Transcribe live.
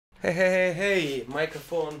Hey,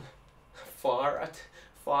 microphone far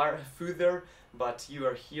further, but you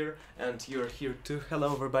are here and you're here too.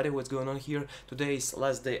 Hello everybody, what's going on here? Today is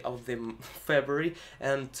last day of the February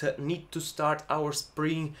and need to start our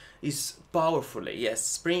spring is powerfully. Yes,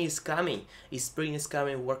 spring is coming. Spring is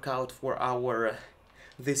coming workout for our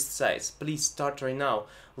this size. Please start right now.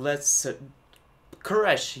 Let's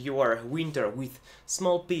crush your winter with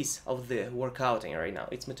small piece of the workouting right now.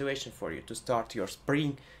 It's motivation for you to start your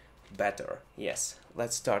spring better. Yes,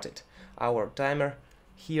 let's start it. Our timer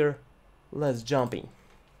here. Let's jumping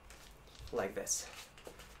like this,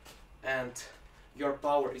 and your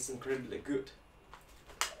power is incredibly good.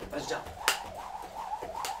 Let's jump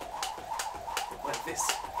like this.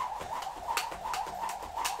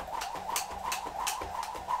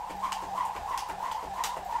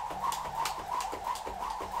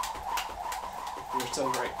 You're so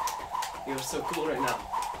great. You're so cool right now.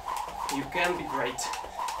 You can be great.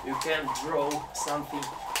 You can draw something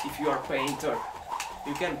if you are a painter.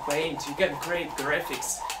 You can paint, you can create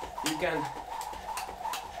graphics, you can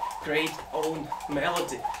create own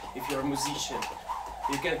melody if you're a musician.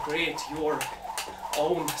 You can create your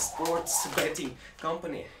own sports betting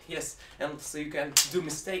company. Yes, and so you can do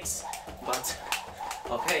mistakes, but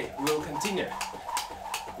okay, we'll continue.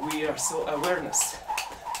 We are so awareness.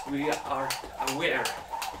 We are aware.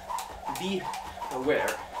 Be aware.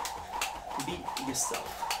 Be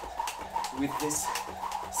yourself with this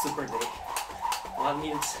super day. 1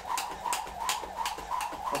 minute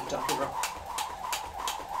of jumping rope.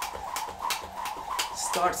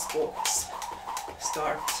 Start sports.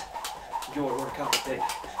 Start your workout day.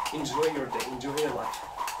 Enjoy your day. Enjoy your life.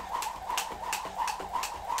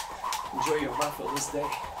 Enjoy your marvelous day.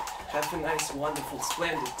 Have a nice, wonderful,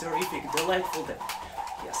 splendid, terrific, delightful day.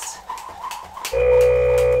 Yes.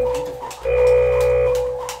 Beautiful.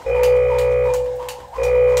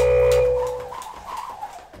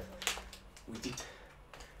 We did.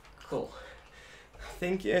 Cool.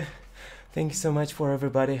 Thank you. Thank you so much for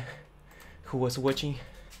everybody who was watching.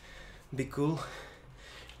 Be cool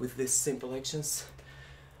with these simple actions.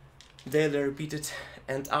 Daily repeated,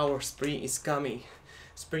 and our spring is coming.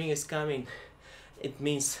 Spring is coming. It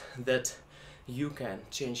means that you can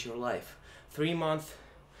change your life. 3 months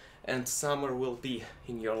and summer will be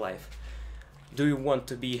in your life. Do you want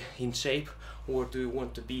to be in shape or do you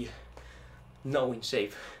want to be no in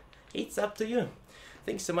shape? It's up to you.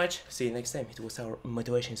 Thanks so much. See you next time. It was our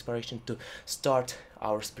motivation, inspiration to start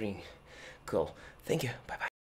our spring. Cool. Thank you. Bye bye.